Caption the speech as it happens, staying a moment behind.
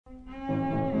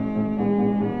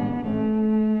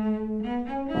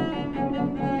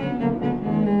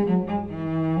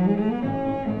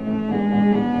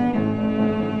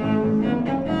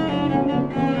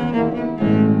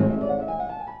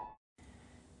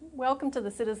Welcome to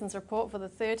the Citizens Report for the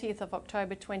 30th of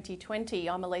October 2020.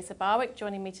 I'm Elisa Barwick.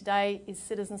 Joining me today is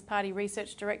Citizens Party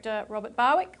Research Director Robert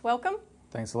Barwick. Welcome.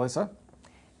 Thanks, Elisa.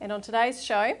 And on today's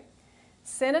show,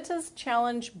 Senators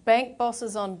challenge bank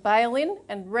bosses on bail-in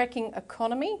and wrecking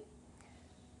economy.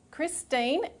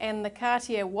 Christine and the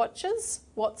Cartier watches.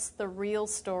 What's the real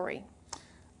story?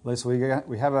 Lisa,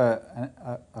 we have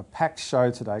a packed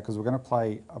show today because we're going to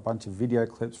play a bunch of video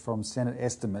clips from Senate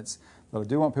estimates that I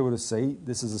do want people to see.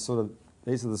 These are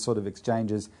the sort of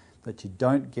exchanges that you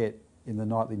don't get in the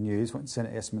nightly news when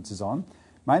Senate estimates is on.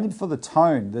 Mainly for the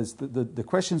tone. The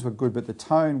questions were good, but the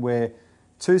tone where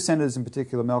two senators in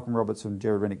particular, Malcolm Roberts and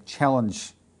Gerard Rennick,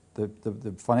 challenge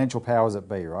the financial powers that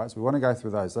be, right? So we want to go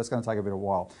through those. That's going to take a bit of a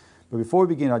while. But before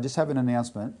we begin, I just have an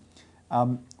announcement.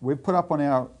 We've put up on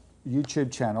our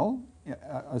YouTube channel,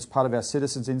 as part of our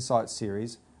Citizens Insight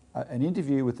series, an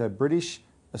interview with a British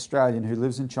Australian who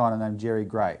lives in China named Jerry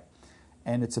Gray.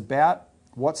 And it's about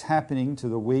what's happening to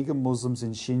the Uyghur Muslims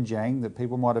in Xinjiang that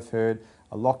people might have heard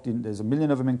are locked in. There's 1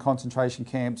 million of them in concentration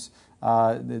camps.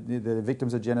 They're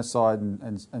victims of genocide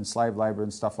and slave labour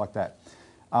and stuff like that.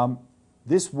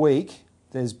 This week,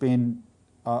 there's been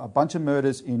a bunch of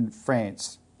murders in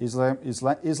France,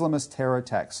 Islamist terror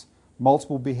attacks,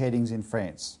 multiple beheadings in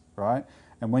France. Right,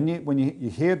 and when you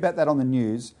hear about that on the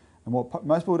news, and what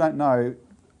most people don't know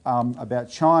about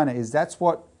China is that's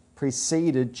what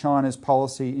preceded China's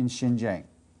policy in Xinjiang,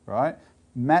 right?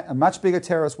 A much bigger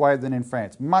terrorist wave than in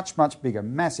France, much bigger,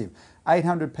 massive,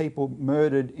 800 people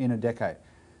murdered in a decade.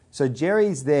 So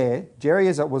Jerry's there. Jerry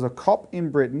was a cop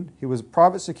in Britain. He was a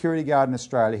private security guard in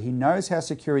Australia. He knows how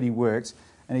security works,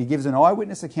 and he gives an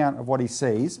eyewitness account of what he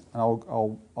sees. And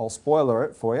I'll spoiler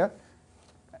it for you.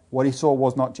 What he saw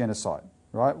was not genocide,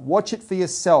 right? Watch it for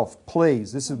yourself,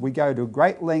 please. We go to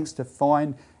great lengths to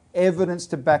find evidence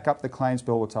to back up the claims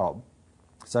people were told.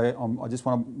 So I just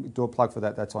want to do a plug for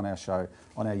that. That's on our show,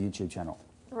 on our YouTube channel.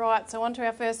 Right, so on to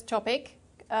our first topic.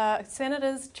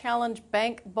 Senators challenge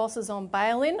bank bosses on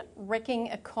bail-in, wrecking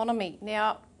economy.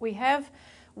 Now, we have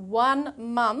 1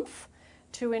 month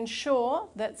to ensure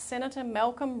that Senator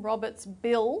Malcolm Roberts'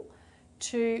 bill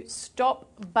to stop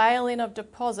bail-in of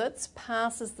deposits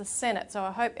passes the Senate. So I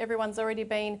hope everyone's already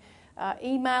been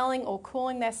emailing or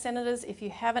calling their senators. If you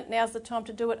haven't, now's the time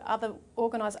to do it.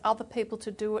 Organise other people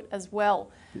to do it as well.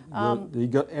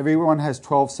 Everyone has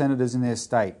 12 senators in their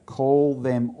state. Call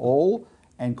them all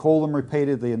and call them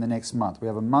repeatedly in the next month. We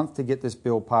have a month to get this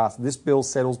bill passed. This bill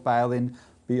settles bail-in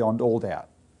beyond all doubt.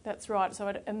 That's right. So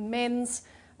it amends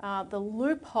the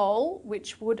loophole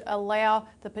which would allow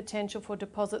the potential for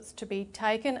deposits to be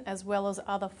taken, as well as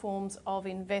other forms of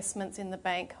investments in the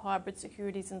bank, hybrid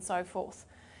securities and so forth.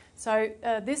 So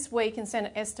this week in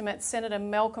Senate estimates, Senator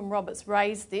Malcolm Roberts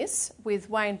raised this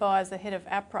with Wayne Byers, the head of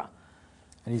APRA.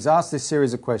 And he's asked this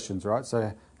series of questions, right?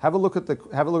 So have a look at the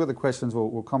questions.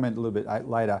 We'll comment a little bit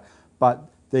later.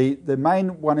 But the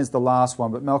main one is the last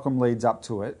one, but Malcolm leads up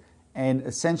to it. And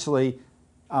essentially,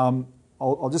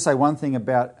 I'll just say one thing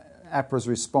about APRA's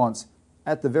response.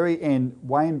 At the very end,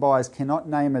 Wayne Byers cannot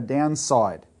name a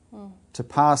downside to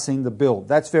passing the bill.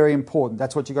 That's very important.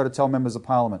 That's what you've got to tell members of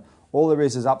Parliament. All there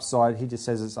is upside. He just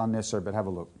says it's unnecessary, but have a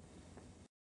look.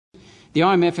 The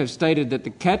IMF have stated that the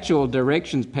catch-all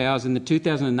directions powers in the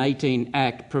 2018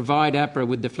 Act provide APRA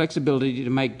with the flexibility to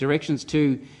make directions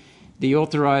to the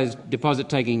authorised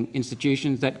deposit-taking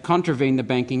institutions that contravene the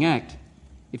Banking Act.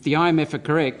 If the IMF are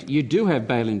correct, you do have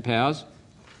bail-in powers.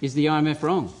 Is the IMF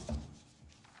wrong?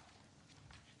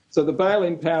 So the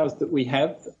bail-in powers that we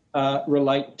have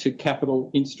relate to capital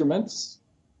instruments.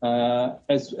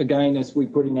 As we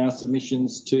put in our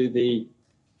submissions to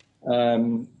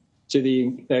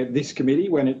this committee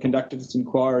when it conducted its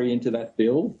inquiry into that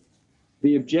bill,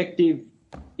 the objective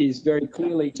is very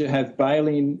clearly to have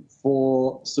bail-in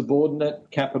for subordinate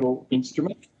capital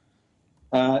instruments.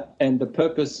 And the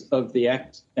purpose of the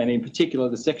Act, and in particular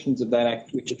the sections of that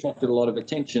Act which attracted a lot of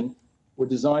attention, were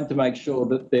designed to make sure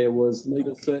that there was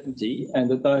legal certainty and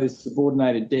that those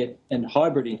subordinated debt and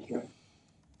hybrid instruments,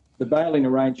 the bail-in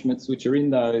arrangements which are in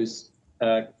those,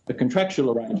 the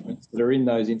contractual arrangements that are in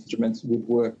those instruments would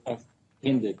work as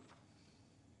intended.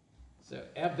 So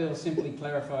our bill simply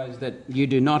clarifies that you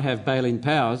do not have bail-in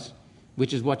powers,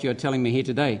 which is what you're telling me here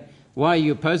today. Why are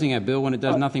you opposing our bill when it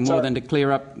does nothing more than to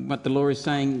clear up what the law is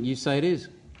saying you say it is?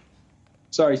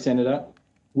 Sorry, Senator.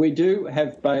 We do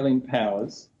have bail-in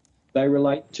powers. They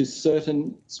relate to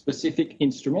certain specific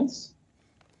instruments.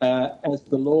 as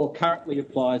the law currently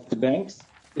applies to banks,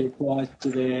 it applies to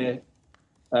their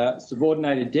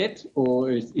subordinated debt,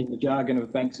 or in the jargon of a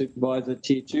bank supervisor,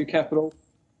 Tier 2 capital,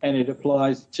 and it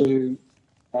applies to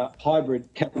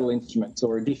hybrid capital instruments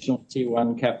or additional Tier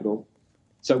 1 capital.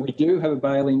 So we do have a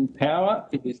bail-in power.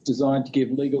 It is designed to give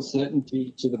legal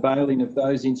certainty to the bail-in of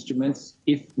those instruments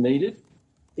if needed.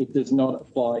 It does not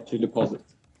apply to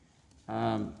deposits.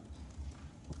 Our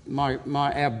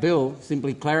bill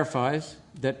simply clarifies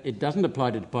that it doesn't apply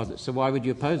to deposits, so why would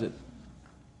you oppose it?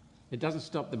 It doesn't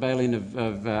stop the bail-in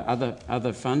of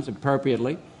other funds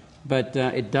appropriately, but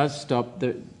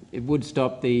it would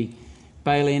stop the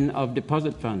bail-in of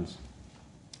deposit funds.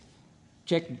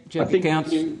 Check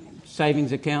accounts,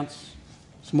 savings accounts,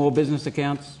 small business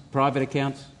accounts, private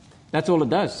accounts. That's all it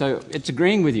does. So it's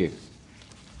agreeing with you.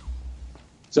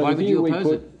 So why would you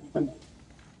oppose it?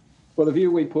 Well, the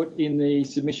view we put in the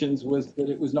submissions was that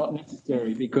it was not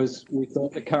necessary because we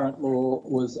thought the current law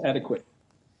was adequate.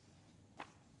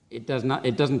 It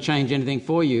doesn't change anything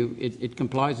for you. It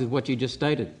complies with what you just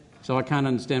stated. So I can't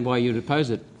understand why you'd oppose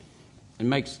it. It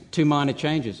makes two minor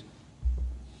changes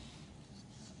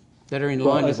that are in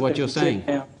line with what you're saying.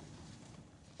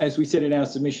 As we said in our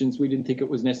submissions, we didn't think it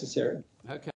was necessary.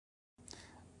 Okay.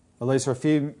 Elisa, a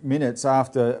few minutes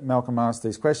after Malcolm asked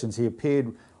these questions, he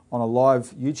appeared on a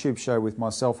live YouTube show with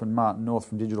myself and Martin North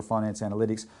from Digital Finance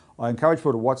Analytics. I encourage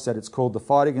people to watch that. It's called The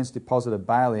Fight Against Depositor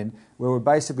Bail-In, where we're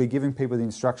basically giving people the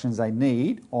instructions they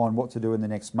need on what to do in the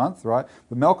next month, right?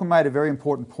 But Malcolm made a very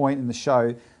important point in the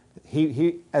show.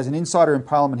 He, as an insider in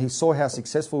Parliament, he saw how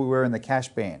successful we were in the cash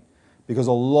ban because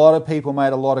a lot of people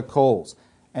made a lot of calls.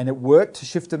 And it worked to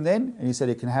shift them then, and he said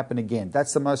it can happen again.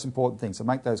 That's the most important thing, so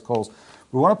make those calls.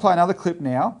 We want to play another clip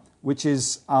now, which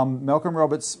is Malcolm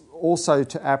Roberts also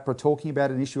to APRA talking about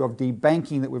an issue of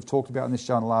debanking that we've talked about in this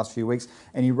show in the last few weeks,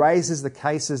 and he raises the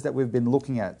cases that we've been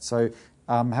looking at. So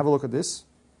have a look at this.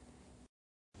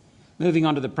 Moving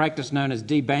on to the practice known as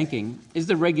debanking, is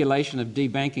the regulation of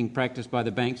debanking practiced by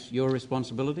the banks your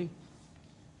responsibility?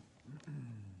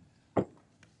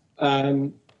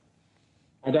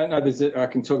 I don't know that I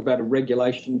can talk about a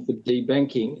regulation for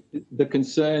debanking. The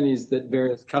concern is that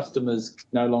various customers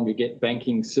no longer get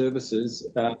banking services.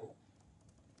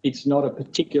 It's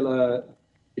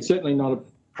certainly not a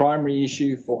primary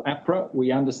issue for APRA.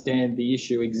 We understand the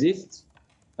issue exists.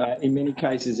 In many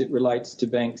cases, it relates to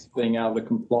banks being able to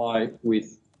comply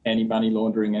with anti-money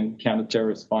laundering and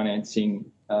counter-terrorist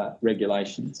financing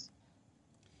regulations.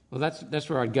 Well, that's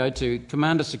where I'd go to.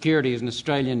 Commander Security is an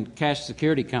Australian cash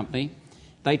security company.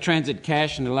 They transit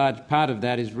cash, and a large part of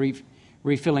that is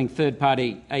refilling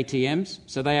third-party ATMs,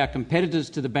 so they are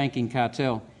competitors to the banking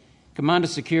cartel. Commander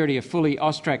Security are fully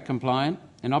AUSTRAC compliant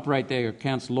and operate their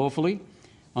accounts lawfully.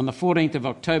 On the 14th of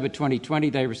October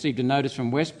 2020, they received a notice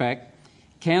from Westpac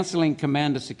cancelling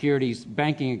Commander Security's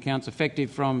banking accounts effective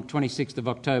from 26th of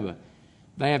October.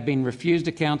 They have been refused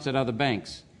accounts at other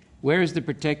banks. Where is the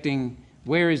protecting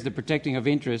of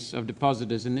interests of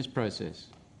depositors in this process?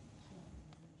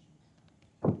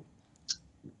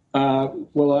 The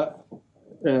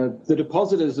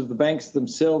depositors of the banks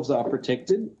themselves are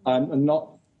protected. I'm not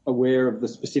aware of the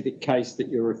specific case that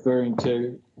you're referring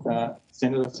to,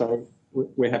 Senator, so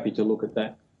we're happy to look at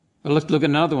that. Well, let's look at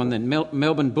another one then.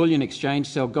 Melbourne Bullion Exchange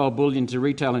sell gold bullion to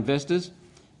retail investors.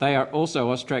 They are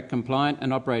also AUSTRAC compliant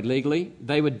and operate legally.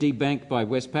 They were debanked by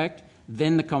Westpac,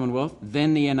 then the Commonwealth,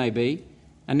 then the NAB,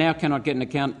 and now cannot get an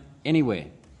account anywhere.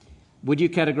 Would you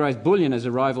categorise bullion as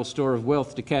a rival store of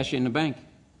wealth to cash in a bank?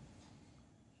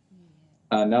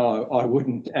 No, I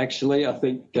wouldn't actually. I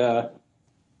think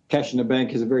cash in a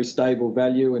bank has a very stable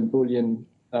value and bullion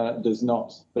does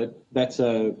not. But that's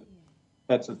a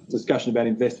discussion about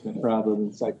investment rather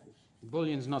than safety.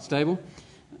 Bullion's not stable?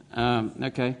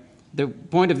 Okay. The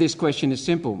point of this question is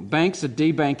simple. Banks are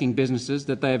debanking businesses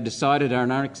that they have decided are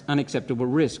an unacceptable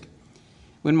risk.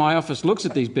 When my office looks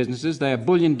at these businesses, they are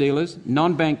bullion dealers,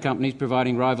 non-bank companies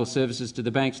providing rival services to the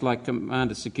banks like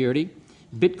Commander Security,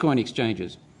 Bitcoin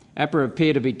exchanges. APRA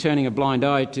appear to be turning a blind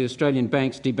eye to Australian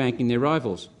banks debanking their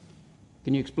rivals.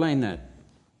 Can you explain that?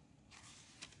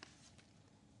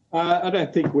 I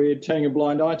don't think we're turning a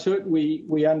blind eye to it.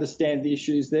 We understand the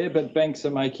issues there, but banks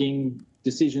are making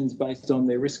decisions based on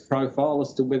their risk profile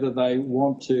as to whether they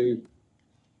want to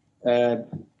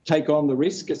take on the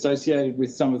risk associated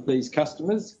with some of these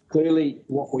customers. Clearly,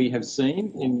 what we have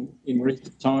seen in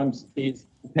recent times is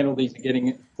the penalties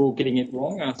for getting it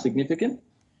wrong are significant.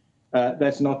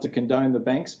 That's not to condone the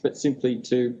banks, but simply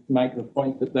to make the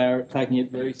point that they're taking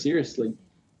it very seriously.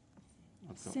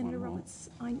 Senator Roberts,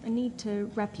 I need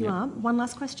to wrap you up. One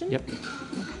last question. Yep.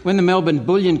 When the Melbourne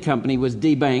Bullion Company was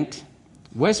debanked,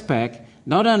 Westpac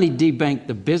not only debank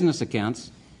the business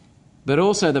accounts, but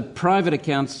also the private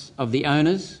accounts of the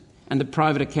owners and the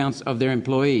private accounts of their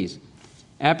employees.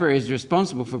 APRA is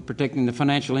responsible for protecting the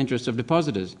financial interests of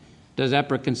depositors. Does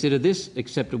APRA consider this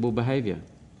acceptable behaviour?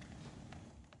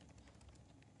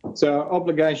 So our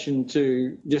obligation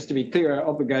to, just to be clear, our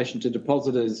obligation to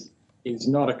depositors is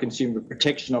not a consumer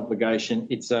protection obligation.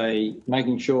 It's a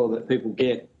making sure that people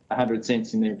get 100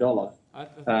 cents in their dollar. I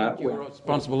think you're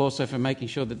responsible also for making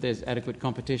sure that there's adequate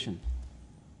competition.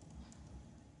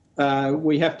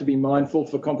 We have to be mindful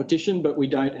for competition, but we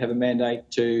don't have a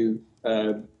mandate to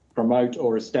promote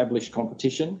or establish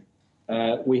competition.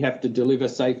 We have to deliver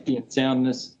safety and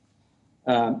soundness,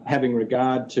 having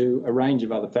regard to a range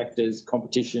of other factors: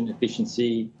 competition,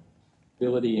 efficiency,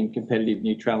 ability and competitive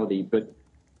neutrality. But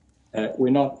we're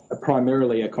not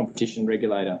primarily a competition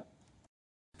regulator.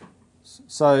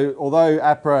 So although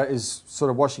APRA is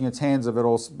sort of washing its hands of it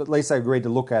all, but at least they agreed to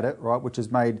look at it, right, which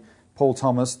has made Paul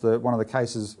Thomas, one of the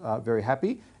cases, very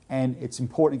happy, and it's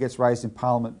important it gets raised in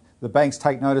Parliament. The banks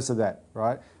take notice of that,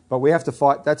 right? But we have to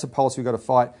fight. That's a policy we've got to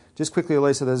fight. Just quickly,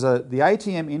 Elisa, the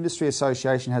ATM Industry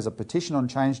Association has a petition on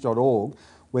change.org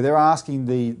where they're asking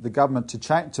the government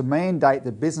to mandate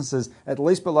that businesses at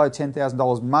least below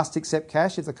 $10,000 must accept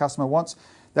cash if the customer wants.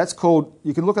 That's called,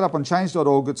 you can look it up on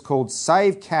change.org, it's called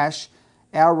Save Cash.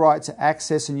 Our right to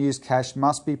access and use cash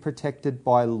must be protected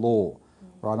by law.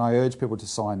 Right, and I urge people to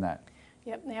sign that.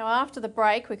 Yep. Now, after the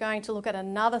break, we're going to look at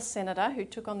another senator who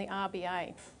took on the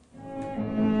RBA.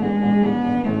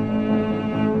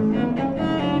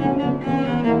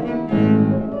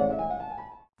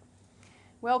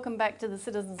 Welcome back to the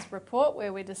Citizens Report,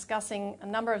 where we're discussing a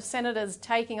number of senators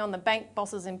taking on the bank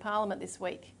bosses in Parliament this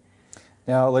week.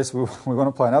 Now, Elise, we want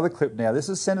to play another clip now. This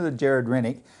is Senator Gerard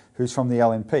Rennick, who's from the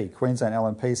LNP, Queensland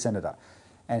LNP Senator.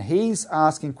 And he's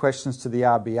asking questions to the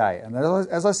RBA. And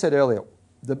as I said earlier,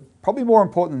 probably more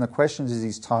important than the questions is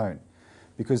his tone.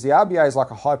 Because the RBA is like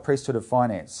a high priesthood of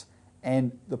finance.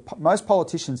 And most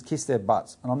politicians kiss their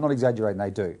butts. And I'm not exaggerating,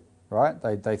 they do. Right?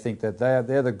 They think that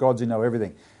they're the gods who know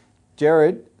everything.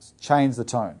 Gerard changed the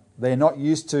tone. They're not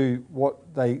used to what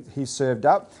he served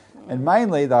up. And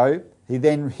mainly, though, he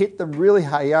then hit them really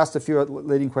hard. He asked a few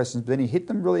leading questions, but then he hit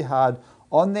them really hard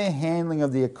on their handling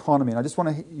of the economy. And I just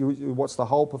want to watch the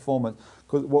whole performance,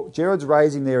 because what Gerard's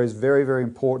raising there is very, very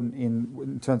important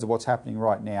in terms of what's happening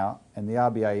right now. And the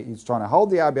RBA is trying to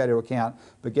hold the RBA to account,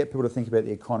 but get people to think about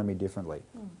the economy differently.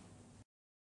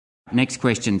 Next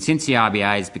question. Since the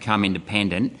RBA has become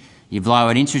independent, you've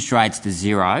lowered interest rates to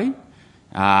zero.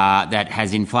 That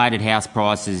has inflated house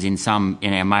prices in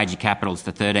our major capitals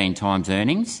to 13 times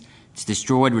earnings. It's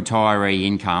destroyed retiree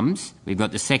incomes. We've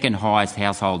got the second highest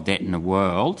household debt in the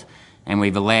world, and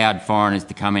we've allowed foreigners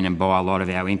to come in and buy a lot of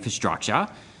our infrastructure.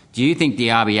 Do you think the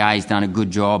RBA has done a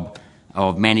good job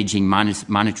of managing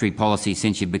monetary policy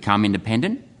since you've become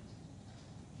independent?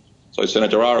 So,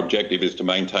 Senator, our objective is to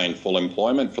maintain full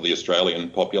employment for the Australian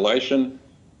population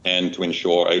and to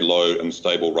ensure a low and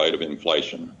stable rate of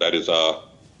inflation. That is our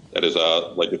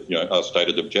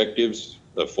stated objectives,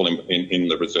 in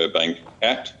the Reserve Bank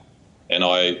Act. And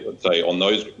I would say on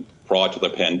those prior to the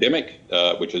pandemic,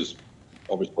 which has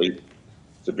obviously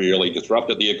severely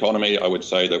disrupted the economy, I would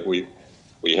say that we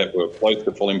were close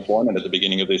to full employment at the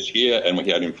beginning of this year, and we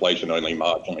had inflation only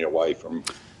marginally away from.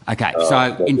 Okay,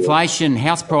 so inflation,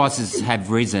 house prices have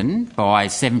risen by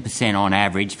 7% on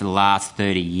average for the last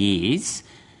 30 years.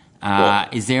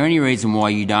 Is there any reason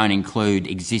why you don't include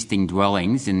existing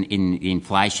dwellings in the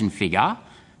inflation figure?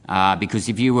 Because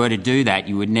if you were to do that,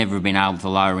 you would never have been able to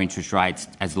lower interest rates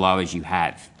as low as you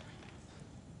have.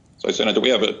 So, Senator, we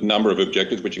have a number of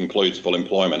objectives, which includes full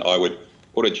employment. I would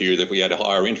put it to you that if we had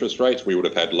higher interest rates, we would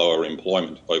have had lower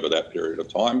employment over that period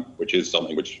of time, which is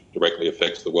something which directly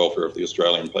affects the welfare of the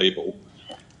Australian people.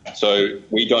 So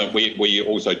we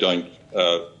also don't.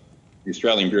 The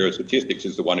Australian Bureau of Statistics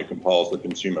is the one who compiles the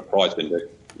Consumer Price Index,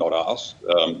 not us.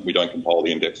 We don't compile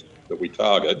the index that we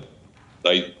target.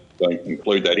 They don't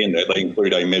include that in there. They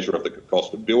include a measure of the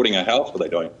cost of building a house, but they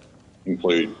don't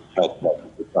include house prices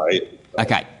per se.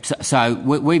 Okay, so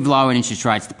we've lowered interest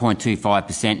rates to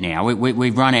 0.25% now.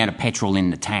 We've run out of petrol in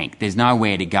the tank. There's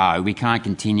nowhere to go. We can't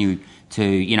continue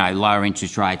to, lower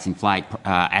interest rates, inflate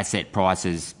asset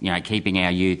prices, keeping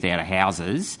our youth out of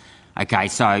houses. Okay,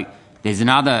 so there's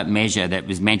another measure that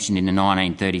was mentioned in the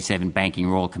 1937 Banking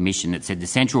Royal Commission that said the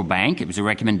central bank, it was a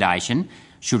recommendation,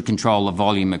 should control the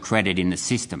volume of credit in the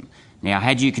system. Now,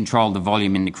 had you controlled the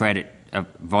volume of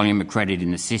credit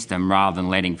in the system rather than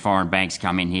letting foreign banks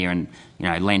come in here and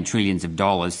lend trillions of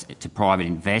dollars to private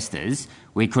investors,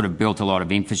 we could have built a lot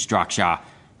of infrastructure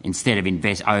instead of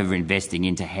over-investing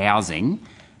into housing.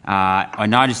 I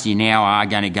notice you now are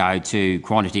going to go to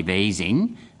quantitative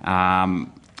easing.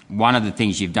 One of the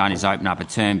things you've done is open up a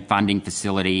term funding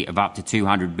facility of up to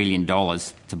 $200 billion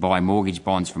to buy mortgage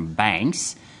bonds from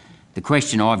banks. The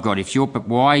question I've got,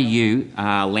 why are you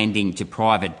lending to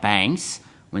private banks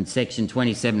when Section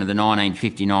 27 of the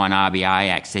 1959 RBA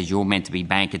Act says you're meant to be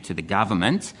banker to the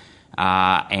government,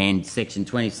 and Section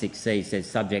 26C says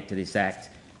subject to this Act,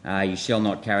 you shall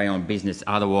not carry on business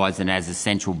otherwise than as a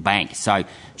central bank. So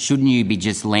shouldn't you be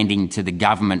just lending to the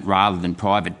government rather than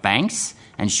private banks?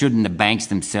 And shouldn't the banks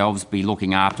themselves be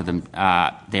looking after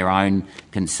their own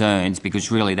concerns? Because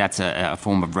really that's a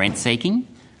form of rent seeking.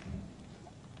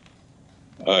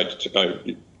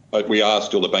 We are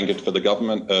still the banker for the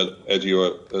government. As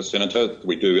you're a senator,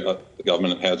 we do. The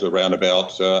government has around about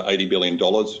 $80 billion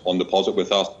on deposit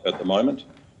with us at the moment.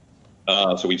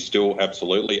 So we still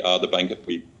absolutely are the banker.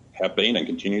 We have been and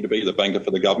continue to be the banker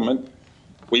for the government.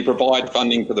 We provide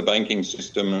funding for the banking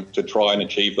system to try and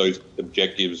achieve those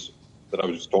objectives that I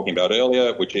was talking about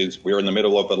earlier, which is we're in the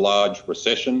middle of a large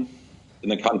recession in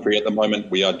the country at the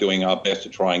moment. We are doing our best to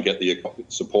try and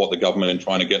support the government in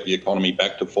trying to get the economy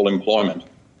back to full employment.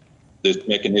 This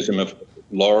mechanism of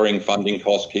lowering funding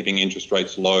costs, keeping interest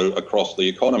rates low across the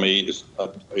economy is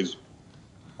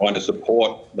trying to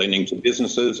support lending to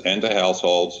businesses and to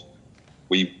households.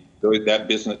 We do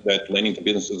that lending to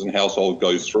businesses and households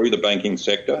goes through the banking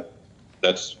sector. They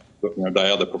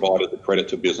are the providers of credit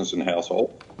to business and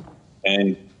household.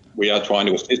 And we are trying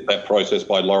to assist that process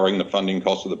by lowering the funding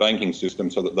costs of the banking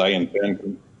system so that they in turn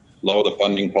can lower the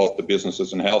funding costs to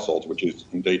businesses and households, which is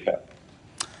indeed happening.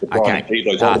 Okay,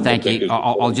 thank you.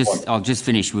 I'll just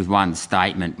finish with one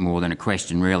statement more than a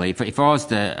question, really. If I was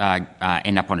to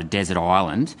end up on a desert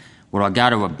island, would I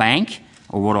go to a bank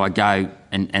or would I go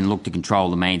and look to control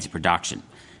the means of production?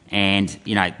 And,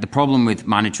 the problem with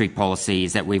monetary policy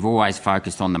is that we've always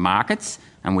focused on the markets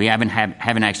and we haven't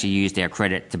actually used our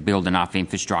credit to build enough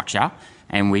infrastructure.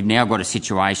 And we've now got a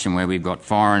situation where we've got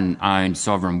foreign-owned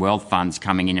sovereign wealth funds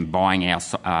coming in and buying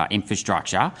our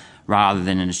infrastructure rather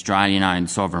than an Australian-owned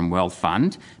sovereign wealth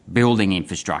fund building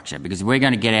infrastructure. Because if we're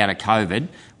going to get out of COVID,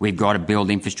 we've got to build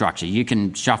infrastructure. You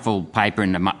can shuffle paper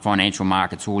in the financial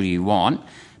markets all you want,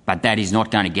 but that is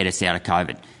not going to get us out of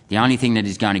COVID. The only thing that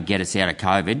is going to get us out of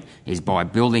COVID is by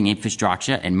building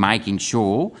infrastructure and making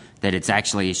sure that it's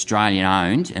actually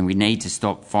Australian-owned, and we need to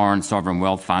stop foreign sovereign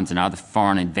wealth funds and other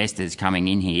foreign investors coming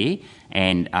in here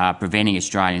and preventing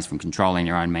Australians from controlling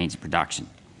their own means of production.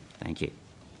 Thank you.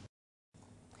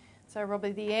 So,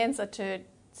 Robbie, the answer to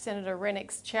Senator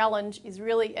Rennick's challenge is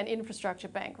really an infrastructure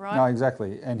bank, right? No,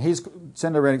 exactly. And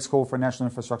Senator Rennick's called for a national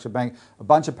infrastructure bank. A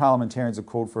bunch of parliamentarians have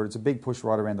called for it. It's a big push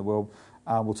right around the world.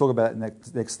 We'll talk about it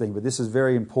next thing, but this is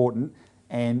very important.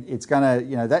 And it's going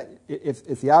to, that if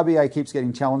the RBA keeps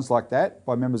getting challenged like that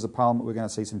by members of Parliament, we're going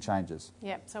to see some changes.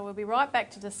 Yeah, so we'll be right back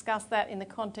to discuss that in the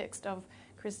context of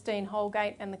Christine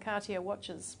Holgate and the Cartier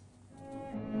watches.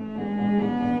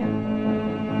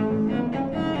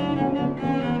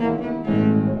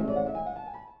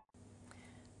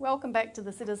 Welcome back to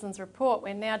the Citizens Report.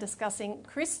 We're now discussing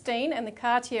Christine and the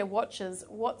Cartier watches.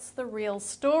 What's the real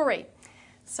story?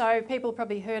 So people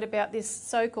probably heard about this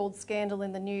so-called scandal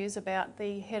in the news about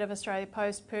the head of Australia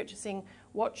Post purchasing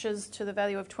watches to the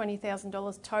value of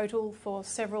 $20,000 total for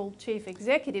several chief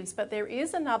executives. But there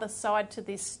is another side to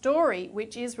this story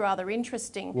which is rather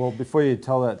interesting. Well, before you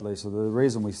tell that, Lisa, the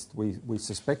reason we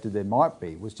suspected there might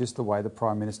be was just the way the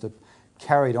Prime Minister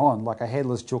carried on like a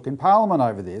headless chook in Parliament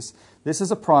over this. This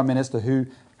is a Prime Minister who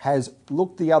has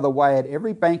looked the other way at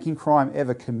every banking crime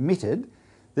ever committed.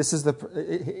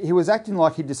 He was acting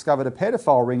like he discovered a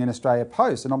pedophile ring in Australia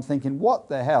Post, and I'm thinking, what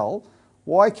the hell?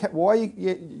 Why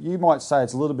you might say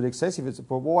it's a little bit excessive,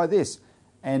 but why this?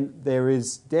 And there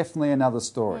is definitely another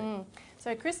story.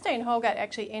 So Christine Holgate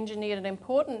actually engineered an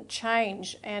important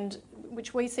change, and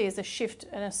which we see as a shift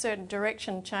in a certain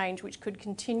direction change, which could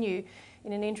continue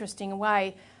in an interesting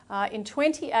way. In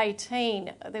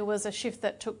 2018, there was a shift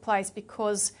that took place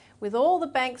because with all the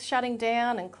banks shutting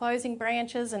down and closing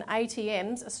branches and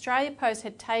ATMs, Australia Post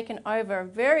had taken over a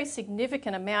very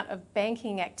significant amount of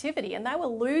banking activity, and they were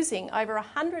losing over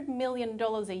 $100 million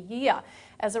a year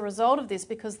as a result of this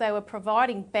because they were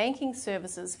providing banking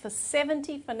services for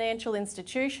 70 financial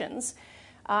institutions.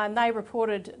 And they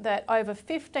reported that over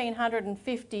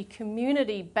 1,550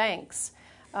 community banks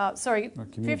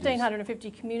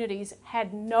 1,550 communities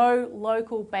had no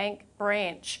local bank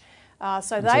branch.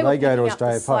 So they go to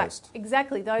Australia Post.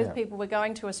 Exactly, those people were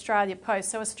going to Australia Post.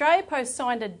 So Australia Post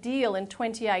signed a deal in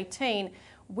 2018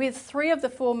 with 3 of the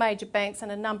 4 major banks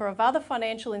and a number of other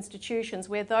financial institutions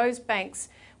where those banks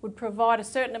would provide a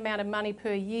certain amount of money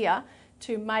per year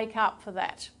to make up for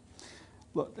that.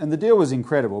 Look, and the deal was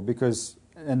incredible because,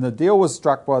 and the deal was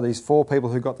struck by these 4 people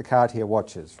who got the Cartier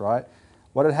watches, right?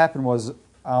 What had happened was,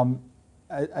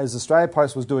 as Australia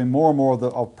Post was doing more and more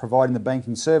of providing the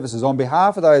banking services on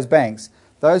behalf of those banks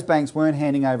weren't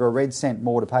handing over a red cent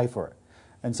more to pay for it.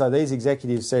 And so these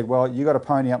executives said, well, you got to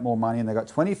pony up more money, and they got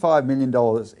 $25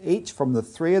 million each from the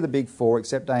 3 of the big 4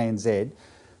 except ANZ.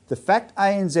 The fact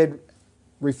ANZ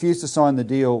refused to sign the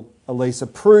deal, Elisa,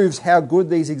 proves how good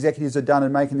these executives had done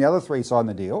in making the other 3 sign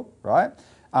the deal, right?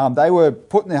 They were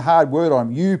putting their hard word on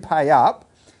them, you pay up,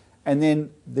 and then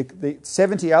the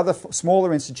 70 other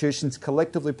smaller institutions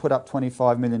collectively put up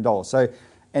 $25 million. So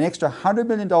an extra $100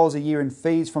 million a year in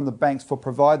fees from the banks for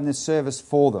providing this service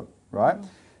for them, right?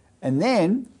 And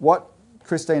then what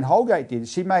Christine Holgate did,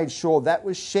 she made sure that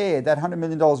was shared, that $100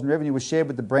 million in revenue was shared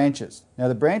with the branches. Now,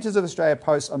 the branches of Australia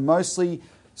Post are mostly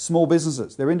small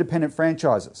businesses. They're independent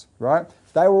franchises, right?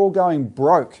 They were all going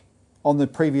broke on the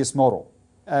previous model,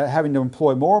 having to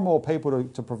employ more and more people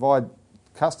to provide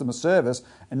customer service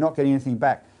and not getting anything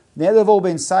back. Now they've all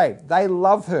been saved. They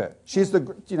love her. She's to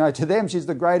them, she's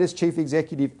the greatest chief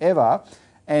executive ever.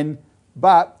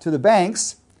 But to the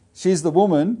banks, she's the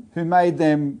woman who made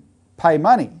them pay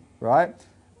money, right?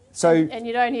 So, and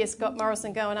you don't hear Scott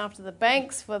Morrison going after the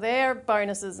banks for their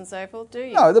bonuses and so forth, do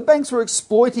you? No, the banks were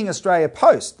exploiting Australia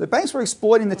Post. The banks were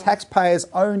exploiting the taxpayers'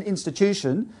 own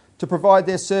institution to provide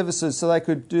their services so they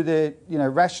could do their,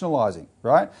 rationalising,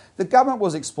 right? The government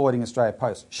was exploiting Australia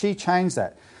Post. She changed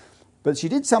that. But she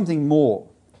did something more.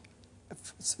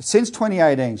 Since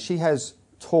 2018, she has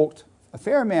talked a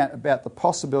fair amount about the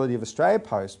possibility of Australia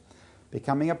Post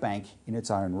becoming a bank in its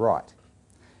own right.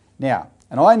 Now,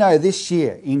 and I know this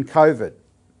year in COVID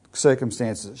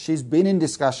circumstances, she's been in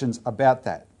discussions about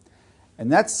that.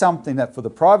 And that's something that for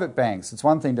the private banks, it's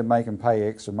one thing to make them pay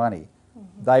extra money.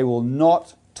 They will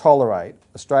not tolerate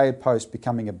Australia Post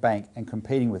becoming a bank and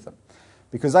competing with them.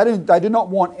 Because they do not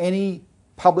want any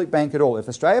public bank at all. If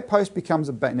Australia Post becomes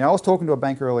a bank, now I was talking to a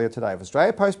banker earlier today, if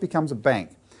Australia Post becomes a bank,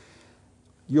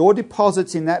 your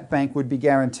deposits in that bank would be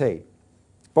guaranteed.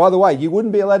 By the way, you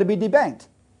wouldn't be allowed to be debanked.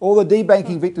 All the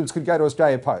debanking victims could go to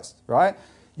Australia Post, right?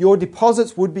 Your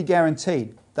deposits would be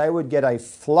guaranteed. They would get a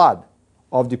flood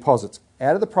of deposits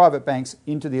out of the private banks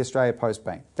into the Australia Post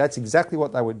Bank. That's exactly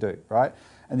what they would do, right?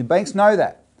 And the banks know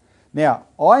that. Now,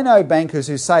 I know bankers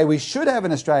who say we should have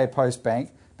an Australia Post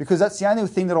Bank because that's the only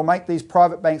thing that will make these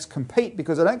private banks compete,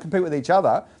 because they don't compete with each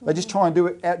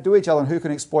outdo each other on who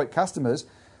can exploit customers.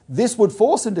 This would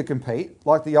force them to compete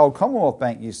like the old Commonwealth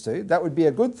Bank used to. That would be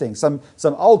a good thing. Some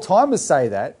old timers say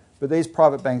that, but these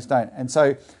private banks don't. And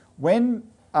so when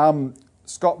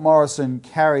Scott Morrison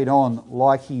carried on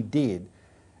like he did,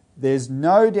 there's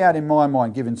no doubt in my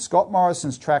mind, given Scott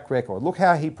Morrison's track record, look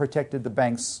how he protected the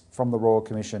banks from the Royal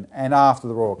Commission and after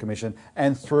the Royal Commission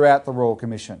and throughout the Royal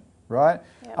Commission, right?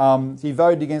 Yep. He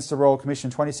voted against the Royal Commission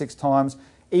 26 times.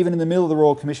 Even in the middle of the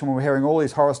Royal Commission, when we were hearing all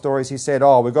these horror stories, he said,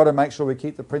 we've got to make sure we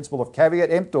keep the principle of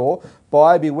caveat emptor,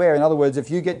 buyer beware. In other words,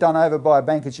 if you get done over by a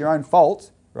bank, it's your own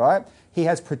fault, right? He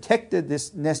has protected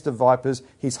this nest of vipers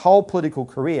his whole political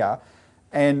career,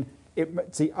 and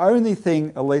it's the only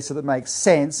thing, Elisa, that makes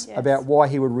sense about why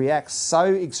he would react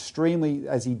so extremely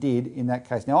as he did in that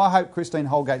case. Now, I hope Christine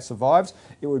Holgate survives.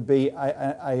 It would be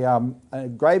a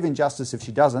grave injustice if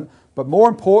she doesn't. But more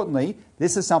importantly,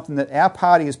 this is something that our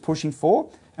party is pushing for,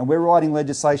 and we're writing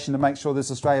legislation to make sure this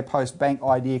Australia Post Bank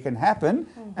idea can happen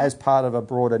as part of a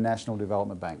broader national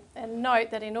development bank. And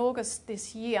note that in August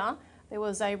this year, there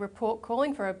was a report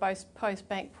calling for a post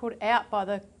bank put out by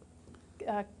the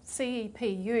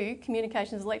CEPU,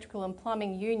 Communications, Electrical and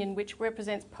Plumbing Union, which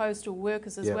represents postal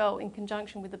workers as well, in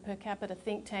conjunction with the per capita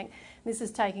think tank. This is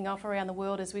taking off around the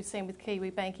world, as we've seen with Kiwi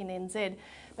Bank in NZ.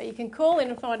 But you can call in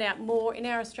and find out more in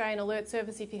our Australian Alert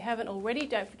Service if you haven't already.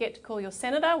 Don't forget to call your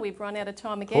senator. We've run out of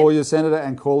time again. Call your senator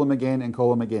and call them again and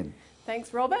call them again.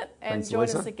 Thanks, Robert. And Thanks, join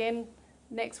Lisa. us again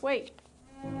next week.